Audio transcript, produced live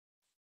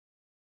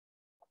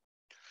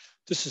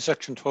This is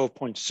section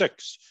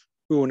 12.6.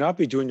 We will not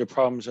be doing the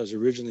problems as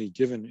originally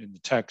given in the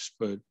text,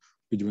 but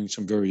we're doing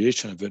some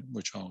variation of it,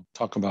 which I'll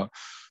talk about.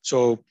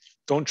 So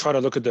don't try to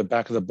look at the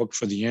back of the book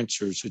for the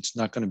answers. It's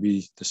not going to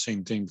be the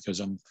same thing because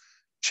I'm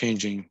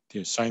changing the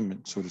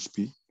assignment, so to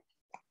speak.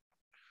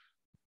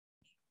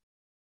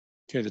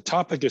 Okay, the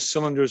topic is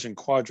cylinders and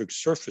quadric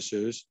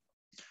surfaces.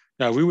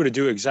 Now, if we were to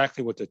do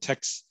exactly what the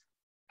text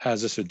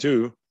has us to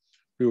do,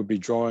 we would be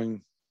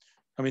drawing,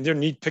 I mean, they're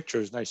neat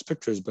pictures, nice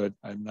pictures, but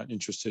I'm not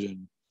interested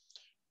in,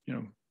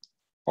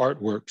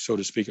 artwork, so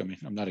to speak. I mean,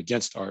 I'm not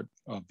against art,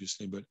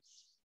 obviously, but,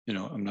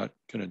 I'm not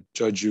going to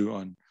judge you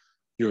on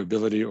your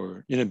ability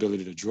or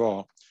inability to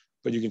draw.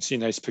 But you can see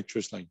nice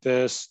pictures like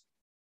this.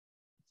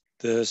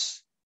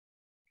 There's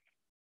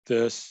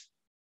an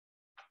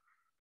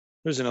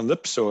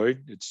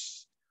ellipsoid.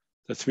 It's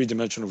the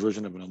three-dimensional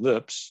version of an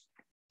ellipse.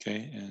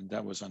 Okay, and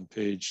that was on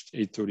page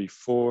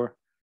 834,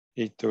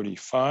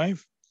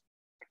 835.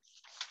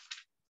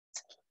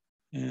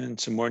 And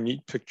some more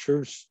neat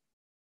pictures,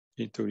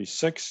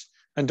 836.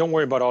 And don't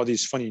worry about all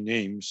these funny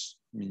names.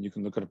 I mean, you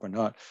can look it up or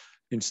not.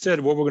 Instead,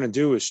 what we're going to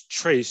do is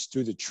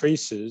do the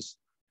traces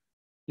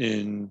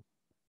in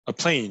a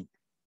plane.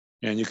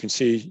 And you can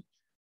see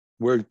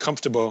we're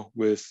comfortable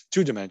with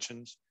 2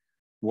 dimensions,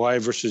 y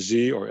versus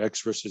z, or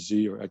x versus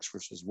z, or x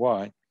versus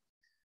y.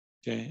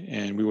 Okay,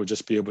 and we will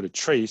just be able to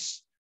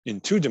trace in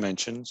 2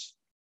 dimensions.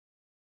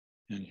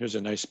 And here's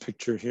a nice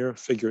picture here,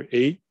 figure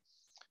 8.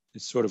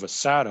 It's sort of a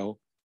saddle.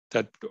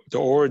 That the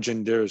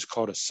origin there is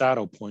called a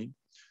saddle point.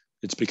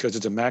 It's because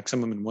it's a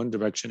maximum in one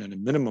direction and a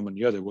minimum in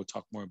the other. We'll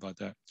talk more about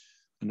that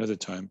another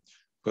time.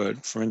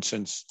 But for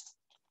instance,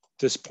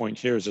 this point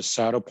here is a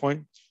saddle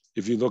point.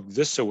 If you look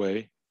this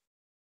way,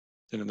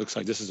 then it looks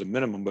like this is a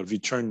minimum. But if you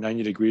turn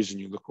 90 degrees and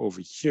you look over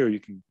here,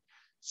 you can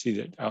see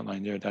that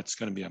outline there. That's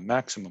going to be a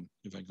maximum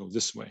if I go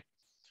this way.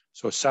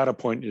 So a saddle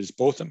point is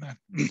both a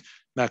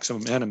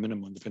maximum and a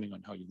minimum, depending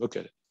on how you look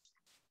at it.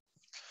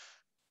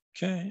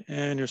 Okay,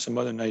 and here's some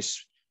other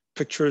nice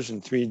pictures in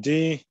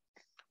 3D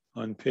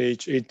on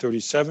page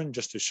 837,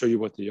 just to show you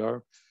what they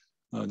are.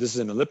 This is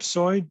an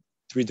ellipsoid,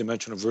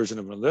 3-dimensional version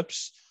of an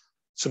ellipse,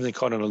 something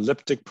called an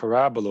elliptic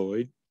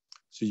paraboloid.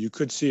 So you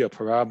could see a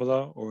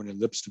parabola or an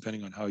ellipse,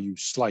 depending on how you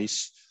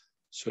slice,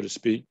 so to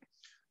speak.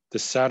 The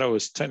saddle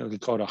is technically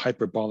called a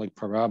hyperbolic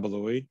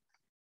paraboloid.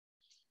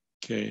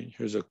 Okay,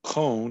 here's a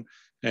cone.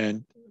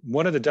 And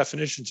one of the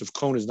definitions of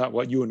cone is not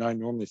what you and I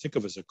normally think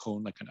of as a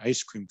cone, like an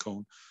ice cream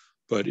cone,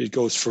 but it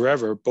goes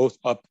forever, both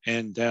up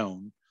and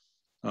down.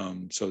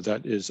 So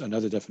that is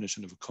another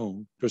definition of a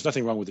cone. There's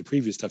nothing wrong with the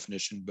previous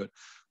definition, but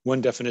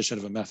one definition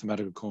of a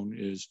mathematical cone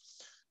is,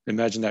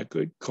 imagine that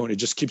good cone, it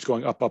just keeps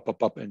going up, up,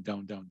 up, up, and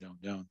down, down, down,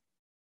 down.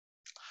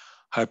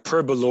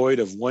 Hyperboloid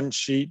of 1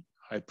 sheet,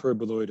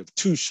 hyperboloid of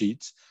 2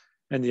 sheets,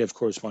 and they have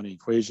corresponding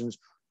equations.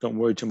 Don't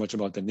worry too much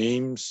about the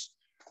names.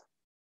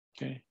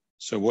 Okay,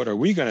 so what are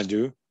we gonna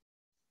do?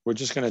 We're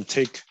just gonna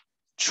take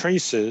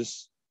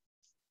traces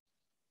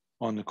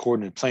on the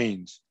coordinate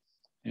planes.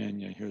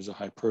 And here's a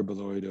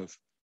hyperboloid of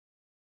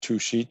 2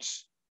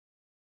 sheets.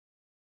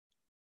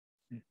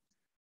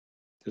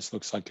 This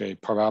looks like a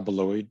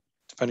paraboloid,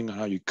 depending on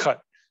how you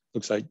cut.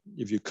 Looks like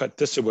if you cut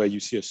this away, you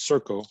see a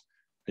circle.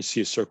 I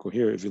see a circle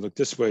here. If you look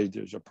this way,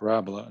 there's a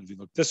parabola. And if you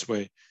look this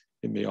way,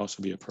 it may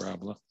also be a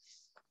parabola,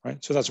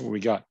 right? So that's what we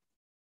got.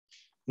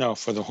 Now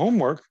for the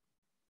homework,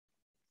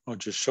 I'll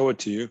just show it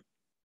to you.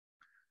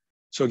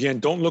 So again,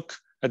 don't look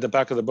at the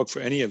back of the book for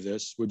any of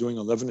this. We're doing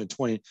 11 and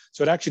 20.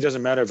 So it actually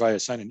doesn't matter if I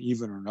assign an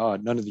even or an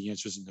odd. None of the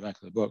answers in the back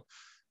of the book.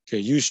 Okay,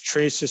 use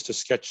traces to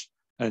sketch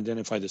and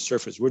identify the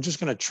surface. We're just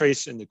going to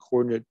trace in the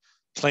coordinate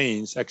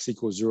planes, x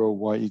equals 0,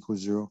 y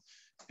equals 0,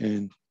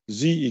 and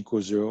z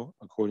equals 0,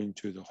 according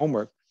to the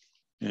homework.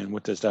 And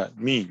what does that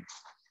mean?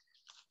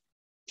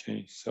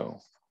 Okay, so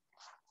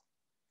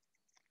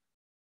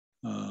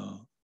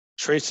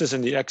traces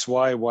in the x,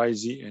 y, y,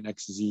 z, and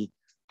x, z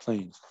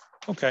planes.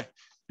 Okay.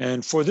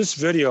 And for this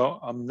video,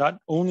 I'm not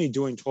only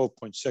doing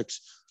 12.6, I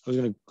was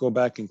going to go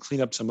back and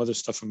clean up some other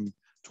stuff from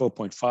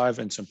 12.5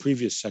 and some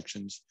previous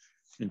sections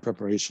in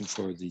preparation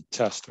for the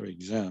test or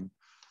exam.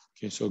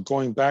 Okay, so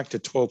going back to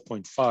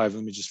 12.5,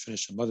 let me just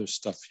finish some other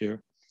stuff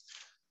here.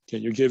 Okay,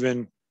 you're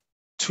given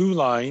 2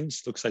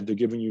 lines, looks like they're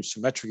giving you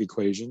symmetric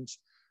equations.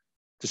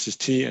 This is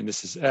T and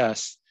this is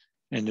S,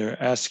 and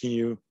they're asking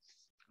you,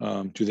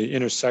 do they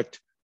intersect,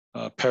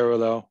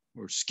 parallel,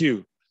 or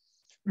skew?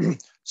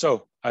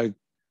 So I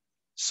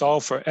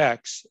solve for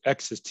x.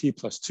 X is t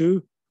plus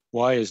 2,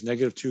 y is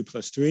 -2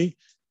 plus 3,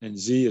 and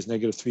z is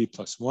 -3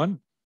 plus 1.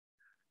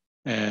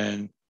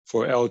 And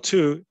for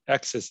L2,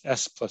 x is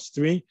s plus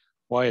 3,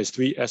 y is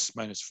 3s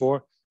minus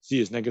 4, z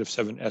is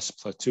 -7s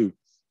plus 2.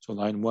 So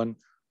line 1,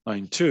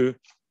 line 2.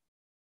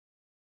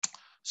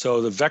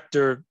 So the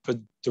vector,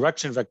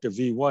 direction vector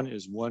v1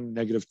 is 1,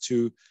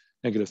 -2,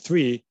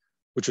 -3,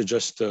 which are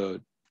just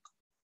the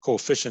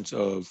coefficients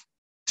of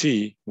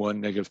t,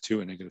 1,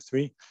 -2, and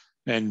 -3.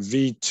 And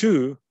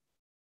V2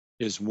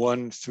 is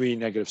 1, 3,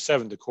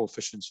 -7, the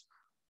coefficients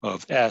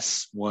of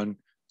S, 1,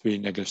 3,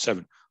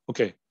 -7.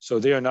 Okay, so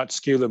they are not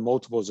scalar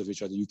multiples of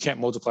each other. You can't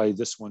multiply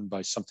this one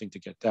by something to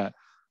get that.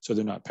 So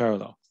they're not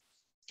parallel.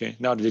 Okay,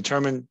 now to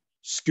determine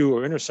skew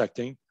or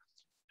intersecting,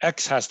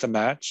 X has to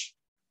match,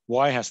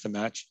 Y has to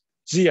match,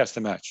 Z has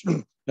to match.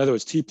 In other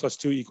words, T plus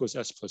 2 equals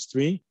S plus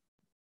 3,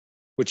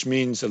 which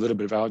means a little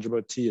bit of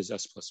algebra, T is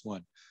S plus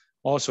 1.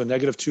 Also,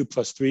 negative 2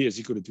 plus 3 is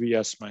equal to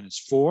 3S minus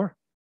 4.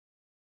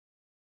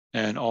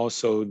 And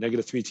also,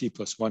 negative 3T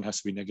plus 1 has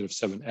to be negative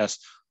 7S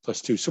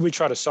plus 2. So we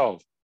try to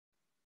solve.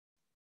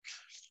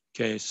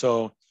 Okay,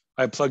 so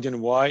I plugged in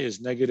Y is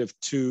negative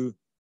 2S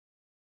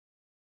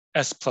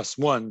plus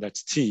 1,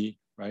 that's T,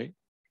 right?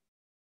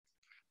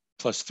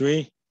 Plus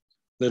 3, a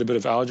little bit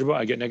of algebra.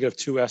 I get negative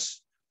 2S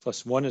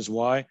plus 1 is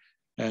Y.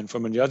 And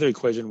from the other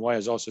equation, Y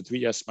is also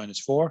 3S minus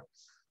 4.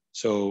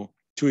 So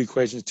 2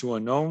 equations, 2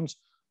 unknowns,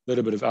 a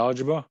little bit of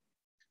algebra.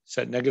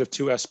 Set negative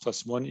 2S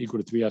plus 1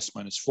 equal to 3S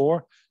minus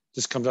 4.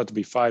 This comes out to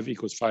be 5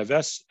 equals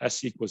 5S,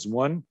 S equals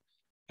 1.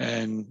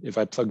 And if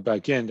I plug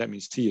back in, that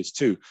means T is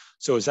 2.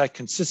 So is that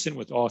consistent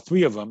with all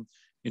 3 of them?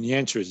 And the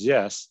answer is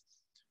yes.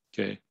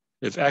 Okay.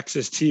 If X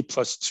is T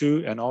plus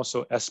 2 and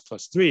also S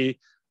plus 3,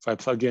 if I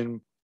plug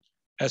in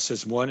S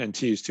is 1 and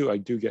T is 2, I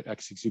do get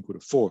X is equal to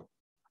 4.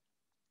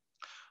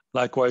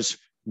 Likewise,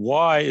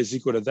 Y is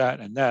equal to that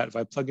and that. If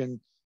I plug in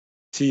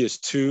T is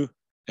 2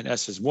 and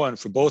S is 1,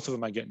 for both of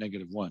them, I get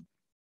negative 1.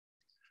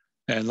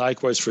 And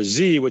likewise for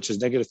Z, which is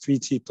negative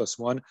 3T plus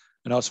 1,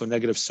 and also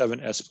negative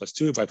 7S plus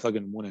 2, if I plug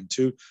in 1 and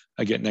 2,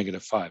 I get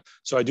negative 5.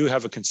 So I do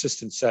have a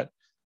consistent set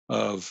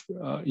of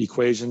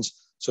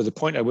equations. So the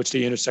point at which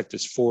they intersect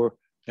is 4,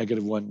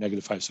 negative 1,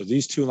 negative 5. So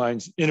these 2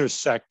 lines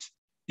intersect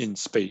in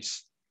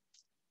space.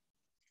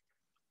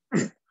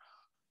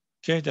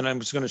 Okay, then I'm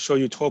just going to show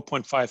you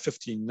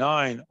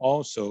 12.559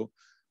 also,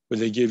 where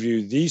they give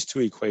you these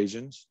 2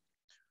 equations.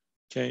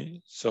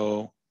 Okay,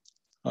 so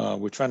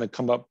we're trying to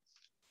come up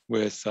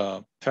with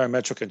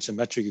parametric and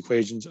symmetric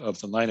equations of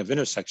the line of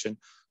intersection.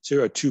 So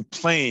here are 2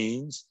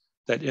 planes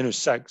that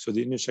intersect. So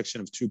the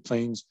intersection of 2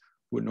 planes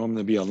would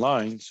normally be a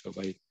line. So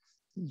if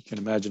you can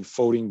imagine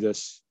folding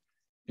this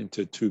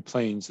into 2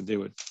 planes, that they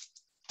would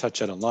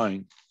touch at a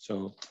line.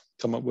 So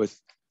come up with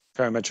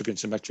parametric and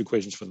symmetric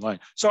equations for the line.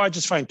 So I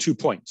just find 2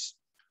 points.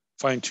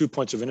 Find 2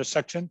 points of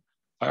intersection.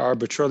 I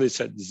arbitrarily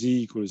set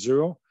Z equals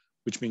 0,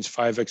 which means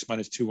 5x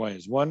minus 2y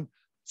is 1,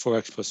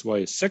 4x plus y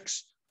is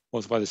 6.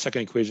 Multiply the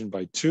second equation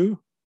by 2.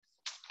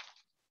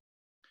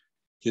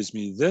 Gives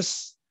me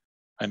this.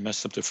 I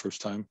messed up the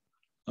first time.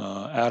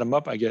 Add them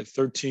up, I get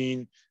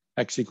 13,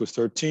 x equals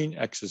 13,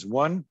 x is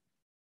 1.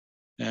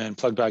 And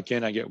plug back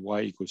in, I get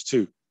y equals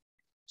 2.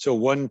 So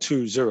 1,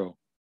 2, 0.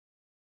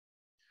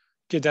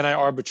 Okay, then I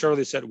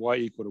arbitrarily set y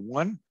equal to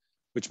 1,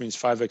 which means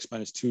 5x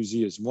minus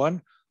 2z is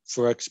 1.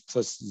 4x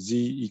plus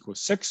z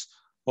equals 6.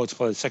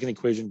 Multiply the second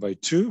equation by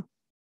 2.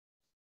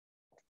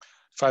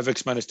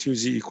 5x minus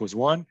 2z equals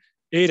 1.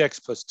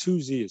 8x plus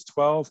 2z is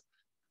 12.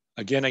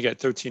 Again, I get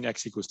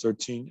 13x equals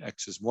 13.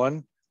 X is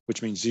 1,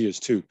 which means z is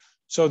 2.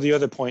 So the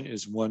other point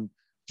is 1,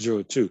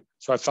 0, 2.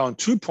 So I found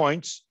 2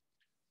 points,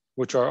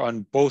 which are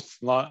on both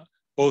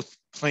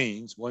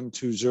planes, 1,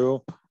 2,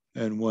 0,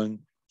 and 1,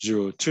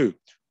 0, 2.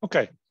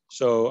 Okay,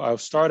 so I'll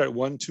start at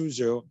 1, 2,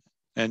 0,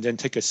 and then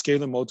take a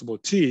scalar multiple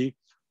t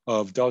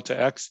of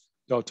delta x,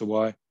 delta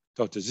y,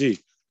 delta z.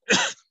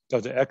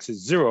 Delta x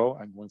is 0.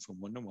 I'm going from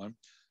 1 to 1.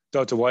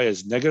 Delta y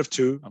is negative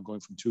 2. I'm going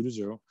from 2 to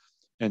 0.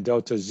 And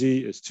delta z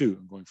is 2.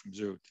 I'm going from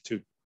 0 to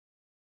 2.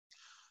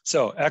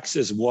 So x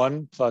is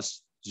 1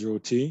 plus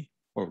 0t,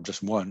 or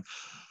just 1.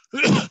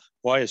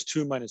 Y is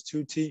 2 minus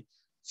 2t.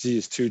 Z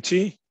is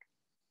 2t.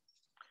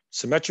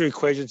 Symmetry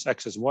equations,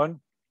 x is 1.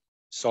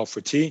 Solve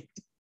for t.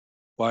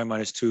 Y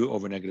minus 2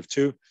 over negative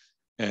 2.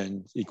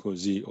 And equals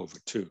z over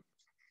 2.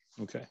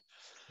 Okay.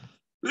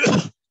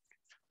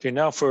 Okay,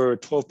 now for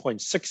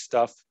 12.6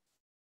 stuff.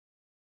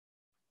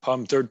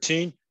 Problem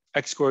 13.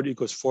 X squared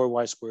equals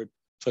 4y squared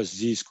plus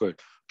z squared.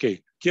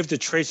 Okay, give the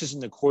traces in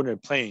the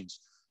coordinate planes.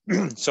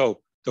 So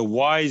the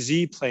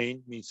yz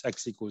plane means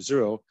x equals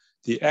 0.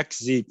 The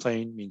xz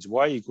plane means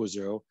y equals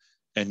 0.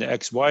 And the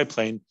xy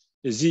plane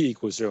is z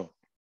equals 0.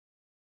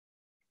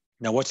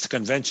 Now, what's the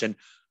convention?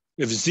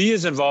 If z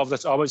is involved,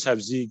 let's always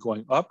have z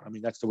going up. I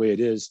mean, that's the way it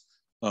is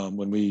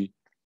when we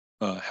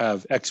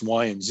have x,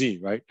 y, and z,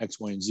 right? X,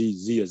 y, and z,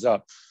 z is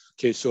up.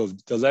 Okay, so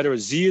if the letter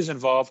z is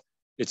involved,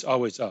 it's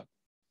always up.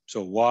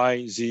 So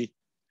y, z,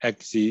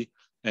 x, z.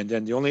 And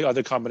then the only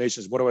other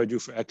combination is what do I do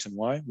for x and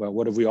y? Well,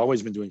 what have we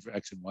always been doing for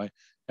x and y?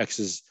 X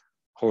is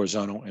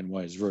horizontal and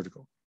y is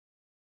vertical.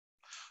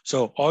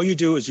 So all you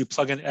do is you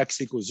plug in x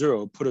equals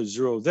 0, put a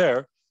 0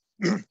 there,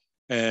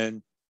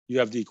 and you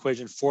have the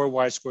equation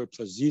 4y squared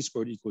plus z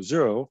squared equals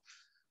 0.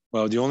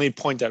 Well, the only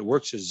point that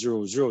works is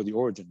 0, 0, the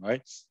origin,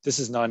 right? This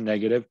is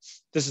non-negative.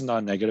 This is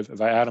non-negative.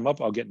 If I add them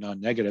up, I'll get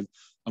non-negative.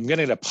 I'm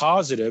getting a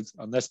positive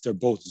unless they're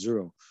both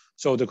 0.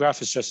 So the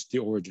graph is just the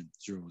origin,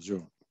 0,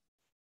 0.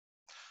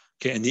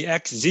 Okay, and the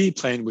xz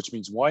plane, which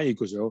means y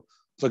equals 0,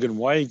 plug in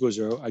y equals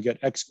 0, I get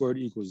x squared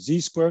equals z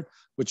squared,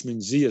 which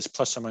means z is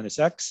plus or minus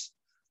x,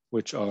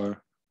 which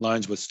are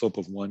lines with slope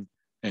of 1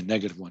 and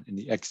negative 1 in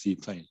the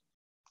xz plane.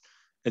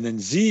 And then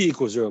z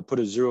equals 0, put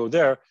a 0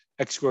 there.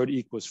 X squared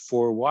equals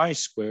 4y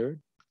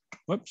squared.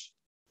 Whoops.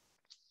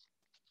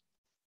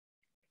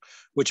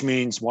 Which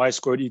means y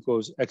squared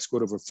equals x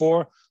squared over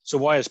 4. So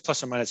y is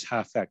plus or minus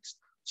half x.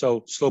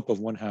 So slope of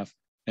 1/2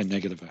 and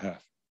negative 1/2.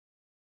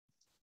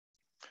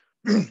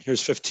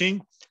 Here's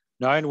 15.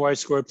 9y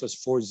squared plus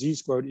 4z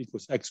squared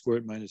equals x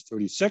squared minus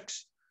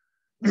 36.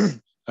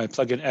 I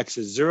plug in x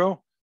is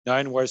 0.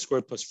 9y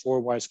squared plus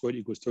 4y squared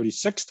equals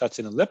 36. That's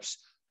an ellipse.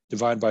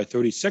 Divide by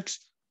 36.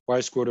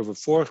 Y squared over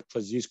 4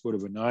 plus z squared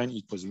over 9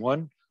 equals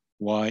 1.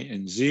 Y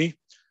and z.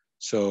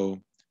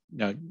 So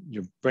now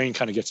your brain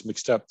kind of gets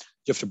mixed up.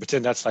 You have to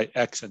pretend that's like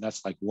x and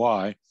that's like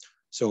y.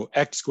 So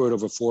x squared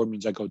over 4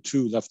 means I go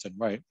 2 left and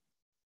right.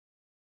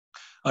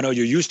 I know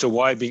you're used to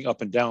y being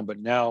up and down, but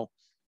now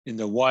in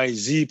the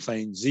YZ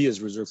plane, Z is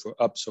reserved for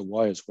up, so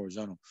Y is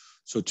horizontal.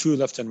 So 2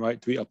 left and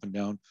right, 3 up and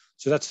down.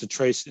 So that's the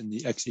trace in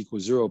the X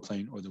equals 0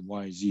 plane or the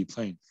YZ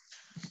plane.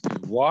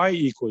 Y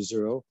equals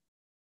 0,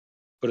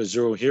 put a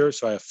 0 here.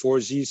 So I have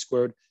 4Z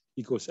squared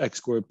equals X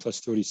squared plus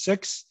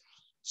 36.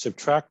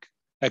 Subtract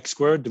X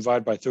squared,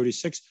 divide by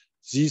 36.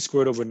 Z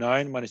squared over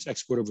 9 minus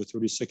X squared over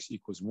 36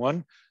 equals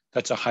 1.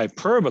 That's a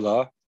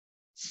hyperbola,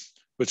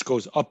 which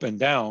goes up and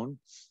down.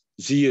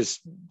 Z is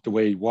the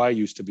way Y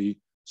used to be.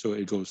 So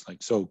it goes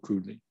like so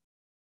crudely.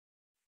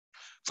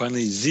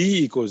 Finally,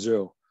 z equals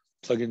 0.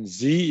 Plug in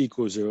z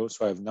equals 0.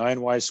 So I have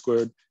 9y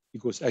squared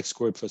equals x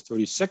squared plus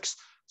 36.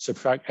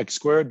 Subtract x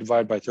squared,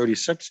 divide by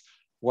 36.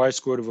 Y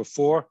squared over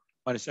 4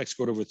 minus x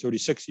squared over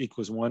 36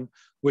 equals 1,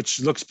 which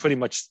looks pretty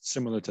much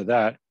similar to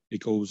that. It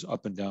goes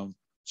up and down.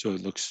 So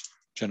it looks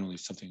generally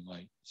something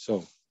like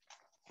so.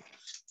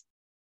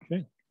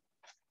 Okay.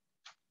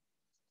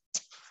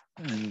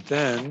 And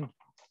then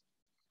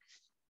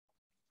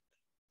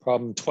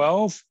problem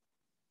 12,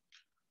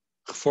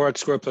 4x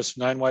squared plus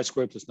 9y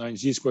squared plus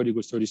 9z squared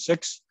equals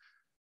 36.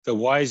 The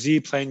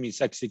yz plane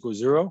means x equals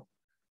 0.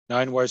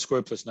 9y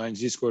squared plus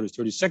 9z squared is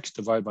 36,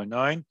 divided by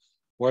 9.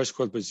 Y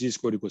squared plus z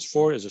squared equals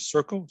 4 is a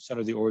circle,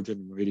 center of the origin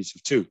and radius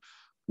of 2.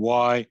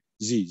 Y,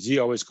 z, z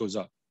always goes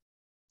up.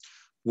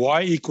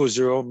 Y equals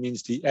 0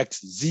 means the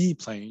xz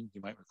plane, you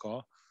might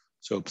recall.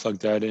 So plug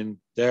that in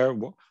there.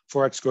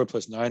 4x squared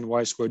plus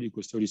 9y squared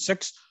equals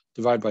 36,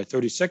 divided by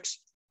 36.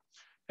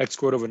 X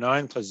squared over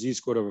 9 plus z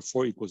squared over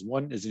 4 equals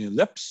 1 is an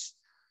ellipse.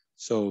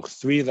 So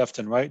 3 left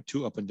and right,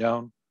 2 up and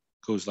down,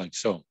 goes like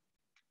so.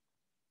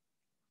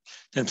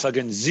 Then plug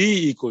in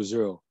z equals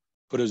 0.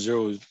 Put a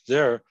 0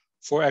 there.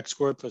 4x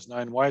squared plus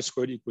 9y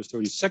squared equals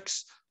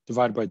 36,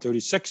 divided by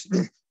 36.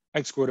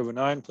 X squared over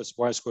 9 plus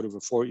y squared over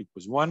 4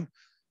 equals 1.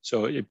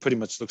 So it pretty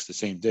much looks the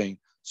same thing.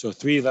 So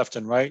 3 left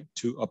and right,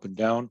 2 up and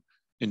down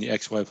in the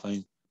xy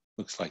plane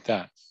looks like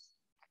that.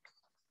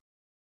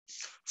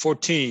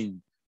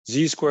 14.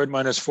 Z squared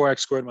minus 4x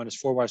squared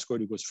minus 4y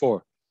squared equals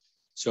 4.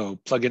 So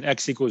plug in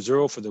x equals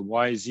 0 for the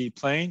yz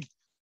plane.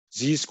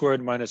 Z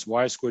squared minus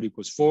y squared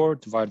equals 4,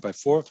 divided by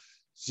 4.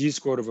 Z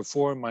squared over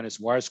 4 minus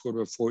y squared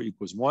over 4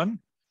 equals 1.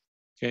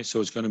 Okay, so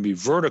it's going to be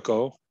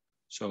vertical.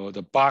 So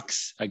the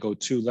box, I go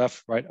 2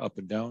 left, right, up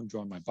and down,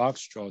 draw my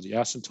box, draw the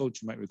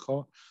asymptote, you might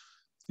recall.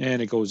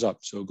 And it goes up.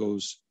 So it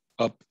goes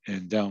up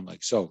and down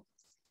like so.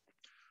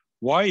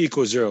 Y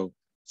equals 0.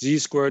 Z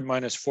squared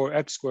minus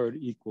 4x squared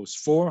equals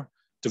 4.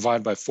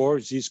 Divide by 4,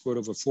 z squared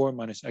over 4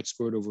 minus x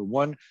squared over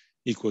 1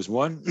 equals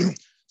 1.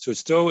 So it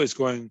still is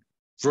going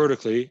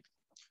vertically,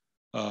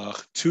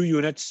 2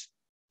 units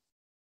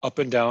up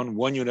and down,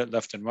 1 unit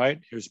left and right.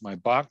 Here's my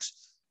box,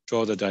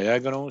 draw the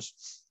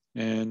diagonals,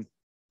 and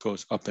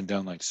goes up and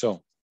down like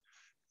so.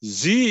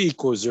 Z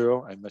equals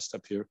 0, I messed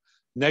up here.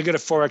 Negative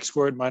 4x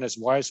squared minus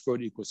y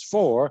squared equals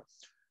 4.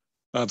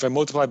 If I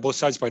multiply both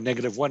sides by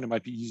negative 1, it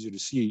might be easier to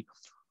see.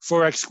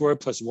 4x squared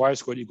plus y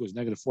squared equals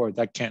negative 4.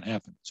 That can't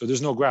happen. So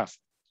there's no graph.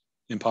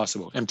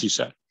 Impossible, empty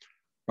set,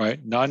 right?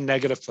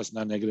 Non-negative plus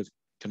non-negative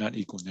cannot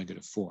equal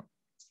negative 4.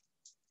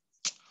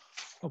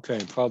 Okay,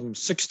 problem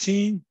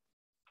 16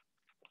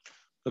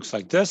 looks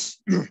like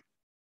this.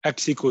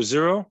 X equals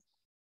 0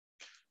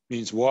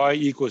 means y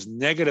equals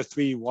negative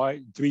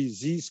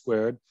 3z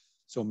squared.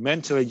 So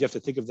mentally, you have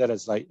to think of that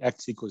as like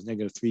x equals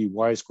negative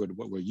 3y squared,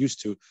 what we're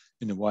used to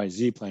in the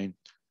yz plane.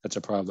 That's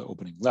a part of the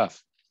opening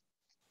left.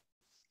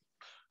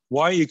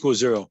 Y equals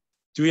 0.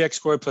 3x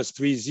squared plus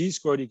 3z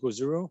squared equals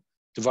 0.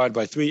 Divide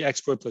by 3, x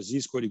squared plus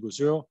z squared equals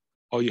 0.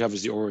 All you have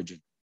is the origin.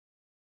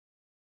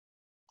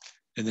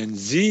 And then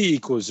z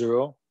equals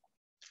 0.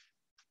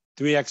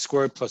 3x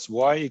squared plus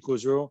y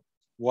equals 0.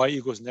 Y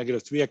equals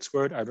negative 3x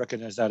squared. I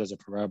recognize that as a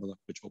parabola,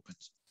 which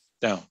opens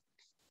down.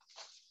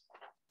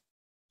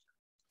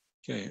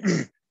 Okay,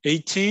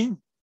 18.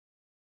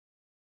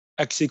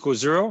 X equals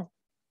 0.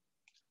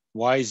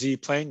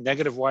 YZ plane,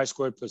 negative y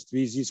squared plus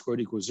 3z squared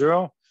equals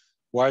 0.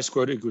 Y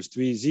squared equals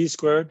 3z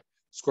squared.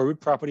 Square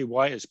root property,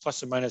 y is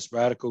plus or minus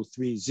radical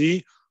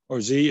 3z, or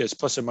z is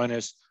plus or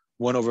minus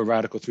 1 over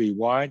radical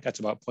 3y. That's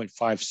about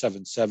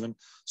 0.577.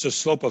 So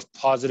slope of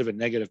positive and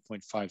negative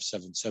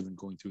 0.577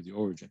 going through the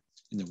origin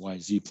in the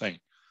yz plane.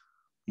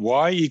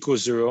 Y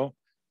equals 0.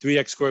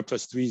 3x squared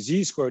plus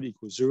 3z squared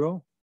equals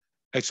 0.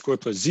 x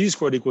squared plus z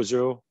squared equals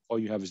 0, all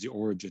you have is the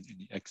origin in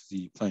the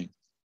xz plane.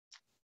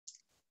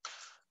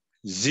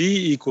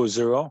 Z equals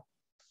 0,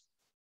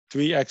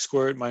 3x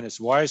squared minus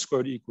y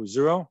squared equals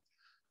 0.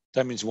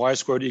 That means y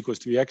squared equals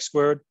 3x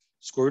squared.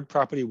 Square root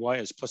property, y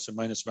is plus or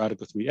minus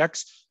radical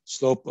 3x,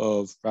 slope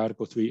of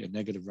radical 3 and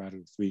negative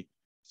radical 3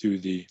 through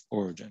the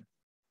origin.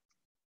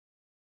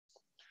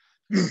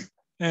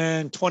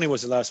 And 20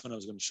 was the last one I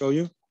was going to show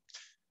you.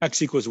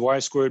 X equals y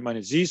squared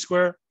minus z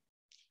squared.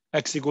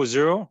 X equals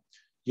 0,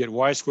 you get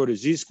y squared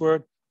is z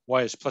squared.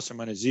 Y is plus or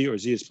minus z, or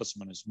z is plus or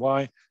minus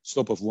y.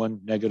 Slope of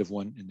 1, negative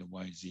 1 in the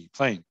yz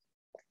plane.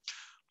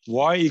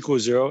 Y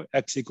equals 0,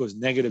 x equals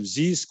negative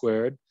z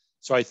squared.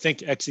 So I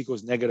think x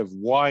equals negative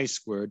y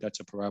squared. That's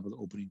a parabola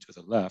opening to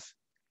the left.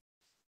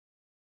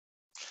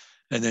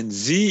 And then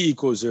z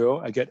equals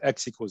 0, I get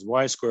x equals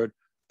y squared,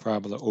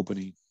 parabola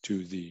opening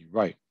to the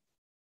right.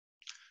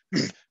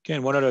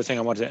 Again, one other thing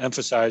I wanted to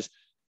emphasize,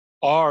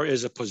 R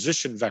is a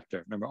position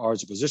vector. Remember, R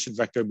is a position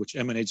vector which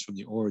emanates from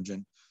the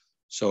origin.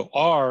 So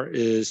R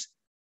is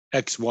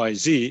x, y,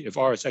 z. If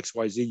R is x,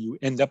 y, z, you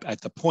end up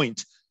at the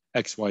point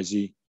x, y,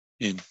 z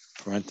in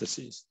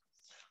parentheses.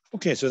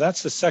 Okay, so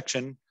that's the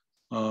section.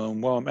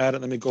 While I'm at it,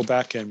 let me go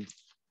back and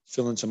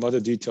fill in some other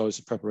details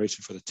in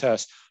preparation for the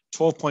test.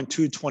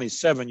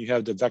 12.227, you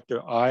have the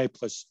vector I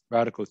plus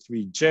radical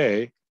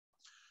 3j.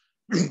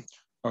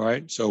 All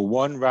right, so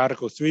 1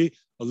 radical 3,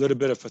 a little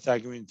bit of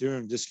Pythagorean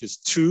theorem, this is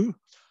 2.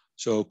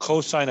 So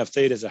cosine of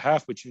theta is a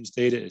half, which means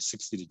theta is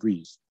 60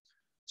 degrees.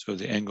 So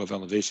the angle of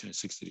elevation is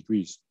 60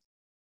 degrees.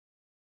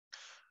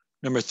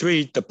 Number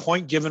 3, the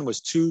point given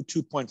was 2,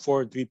 2.4,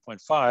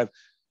 3.5,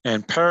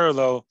 and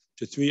parallel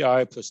to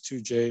 3i plus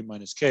 2j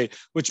minus k,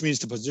 which means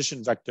the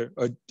position vector,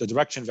 or the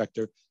direction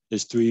vector,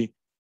 is 3,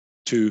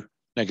 2,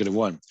 negative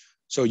 1.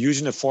 So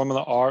using the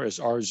formula R is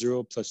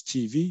R0 plus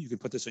TV, you can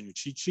put this on your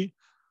cheat sheet.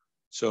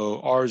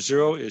 So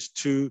R0 is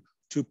 2,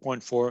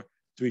 2.4,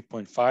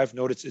 3.5.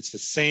 Notice it's the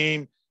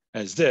same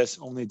as this,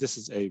 only this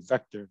is a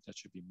vector. That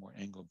should be more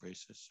angle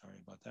braces, sorry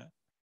about that.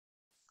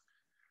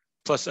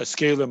 Plus a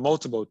scalar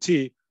multiple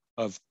T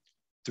of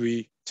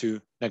 3,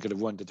 2, negative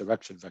 1, the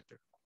direction vector.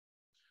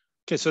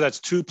 Okay, so that's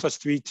 2 plus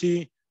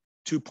 3t,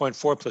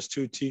 2.4 plus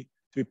 2t,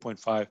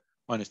 3.5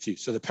 minus t.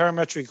 So the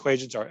parametric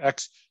equations are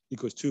x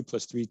equals 2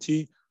 plus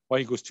 3t, y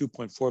equals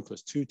 2.4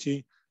 plus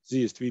 2t,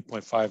 z is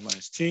 3.5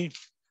 minus t.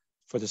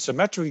 For the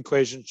symmetric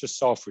equations, just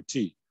solve for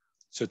t.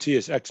 So t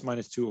is x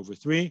minus 2 over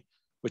 3,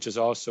 which is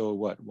also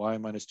what? Y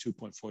minus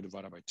 2.4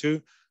 divided by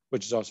 2,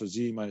 which is also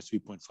z minus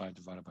 3.5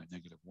 divided by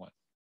negative 1.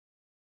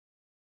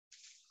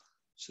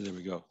 So there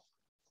we go.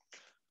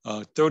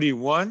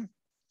 31,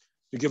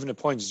 you're given the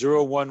points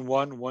 0, 1,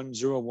 1, 1,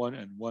 0, 1,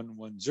 and 1,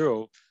 1,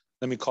 0.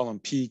 Let me call them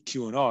P,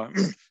 Q, and R.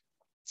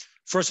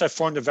 First, I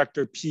formed a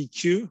vector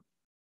PQ,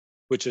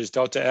 which is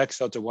delta x,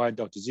 delta y,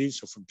 delta z.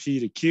 So from P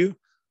to Q,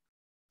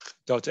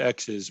 delta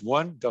x is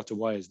 1, delta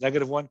y is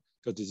negative 1,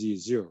 delta z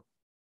is 0.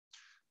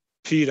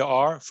 P to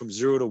R, from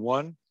 0 to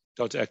 1,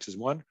 delta x is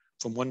 1.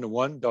 From 1 to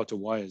 1, delta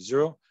y is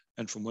 0.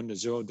 And from 1 to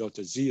 0,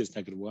 delta z is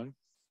negative 1.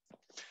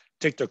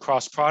 Take the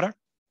cross product,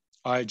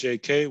 I, j,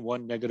 k,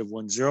 1, negative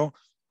 1, 0.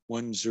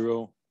 1,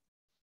 0,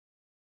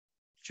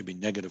 should be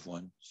negative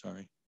 1,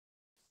 sorry.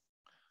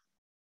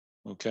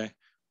 Okay,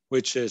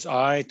 which is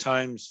I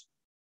times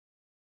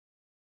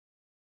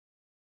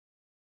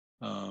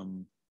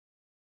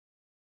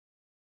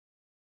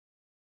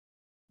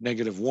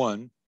negative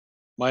 1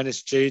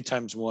 minus j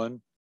times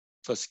 1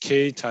 plus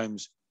k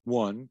times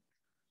 1.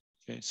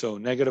 Okay, so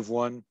negative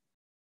 1,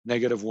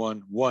 negative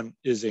 1, 1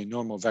 is a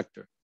normal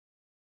vector.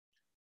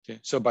 Okay,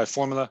 so by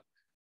formula,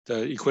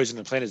 the equation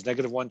of the plane is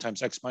negative 1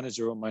 times x minus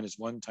 0 minus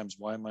 1 times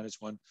y minus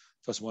 1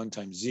 plus 1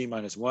 times z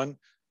minus 1.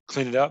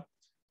 Clean it up.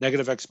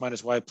 Negative x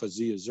minus y plus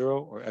z is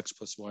 0, or x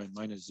plus y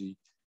minus z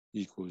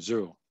equals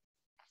 0.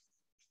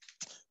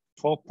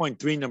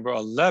 12.3, number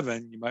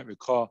 11, you might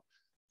recall,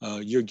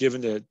 you're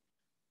given that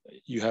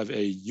you have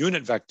a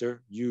unit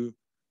vector, u,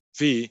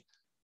 v,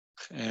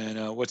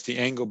 and what's the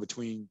angle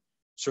between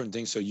certain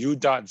things? So u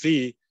dot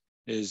v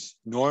is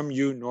norm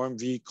u, norm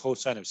v,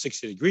 cosine of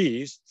 60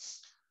 degrees.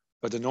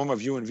 But the norm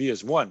of u and v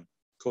is 1.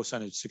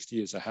 Cosine of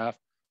 60 is a half,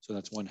 so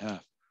that's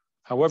 1/2.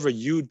 However,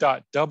 u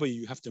dot w,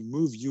 you have to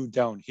move u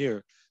down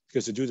here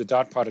because to do the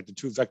dot product, the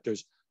two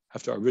vectors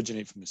have to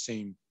originate from the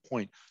same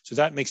point. So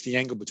that makes the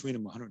angle between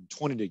them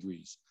 120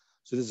 degrees.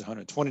 So this is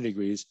 120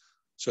 degrees.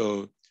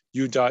 So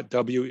u dot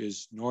w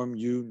is norm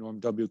u, norm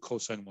w,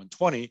 cosine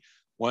 120.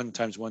 1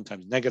 times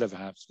negative a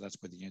half. So that's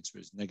why the answer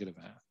is negative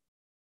a half.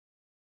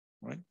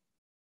 Right?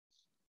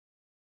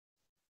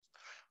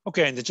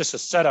 Okay, and just a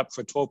setup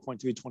for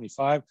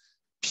 12.325,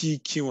 P,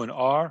 Q, and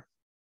R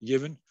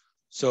given.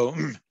 So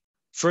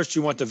first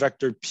you want the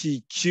vector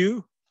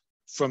PQ.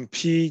 From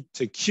P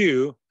to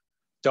Q,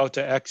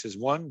 delta x is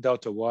 1,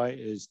 delta y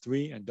is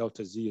 3, and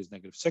delta z is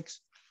negative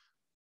 6.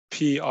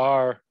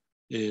 PR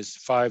is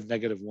 5,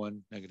 negative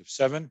 1, negative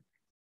 7.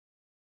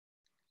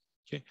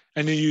 Okay,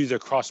 and then you use a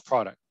cross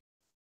product.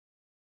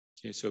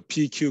 Okay, so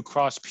PQ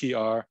cross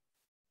PR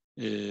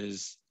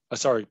is,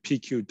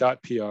 PQ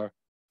dot PR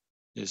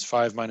is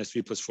 5 minus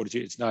 3 plus 42.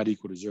 It's not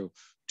equal to 0.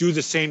 Do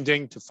the same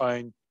thing to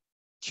find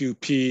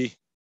QP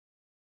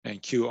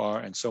and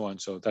QR and so on.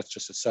 So that's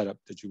just a setup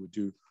that you would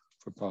do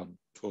for problem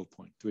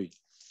 12.3.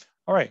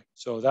 All right,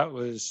 so that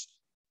was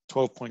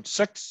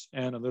 12.6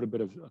 and a little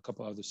bit of a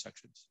couple other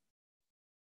sections.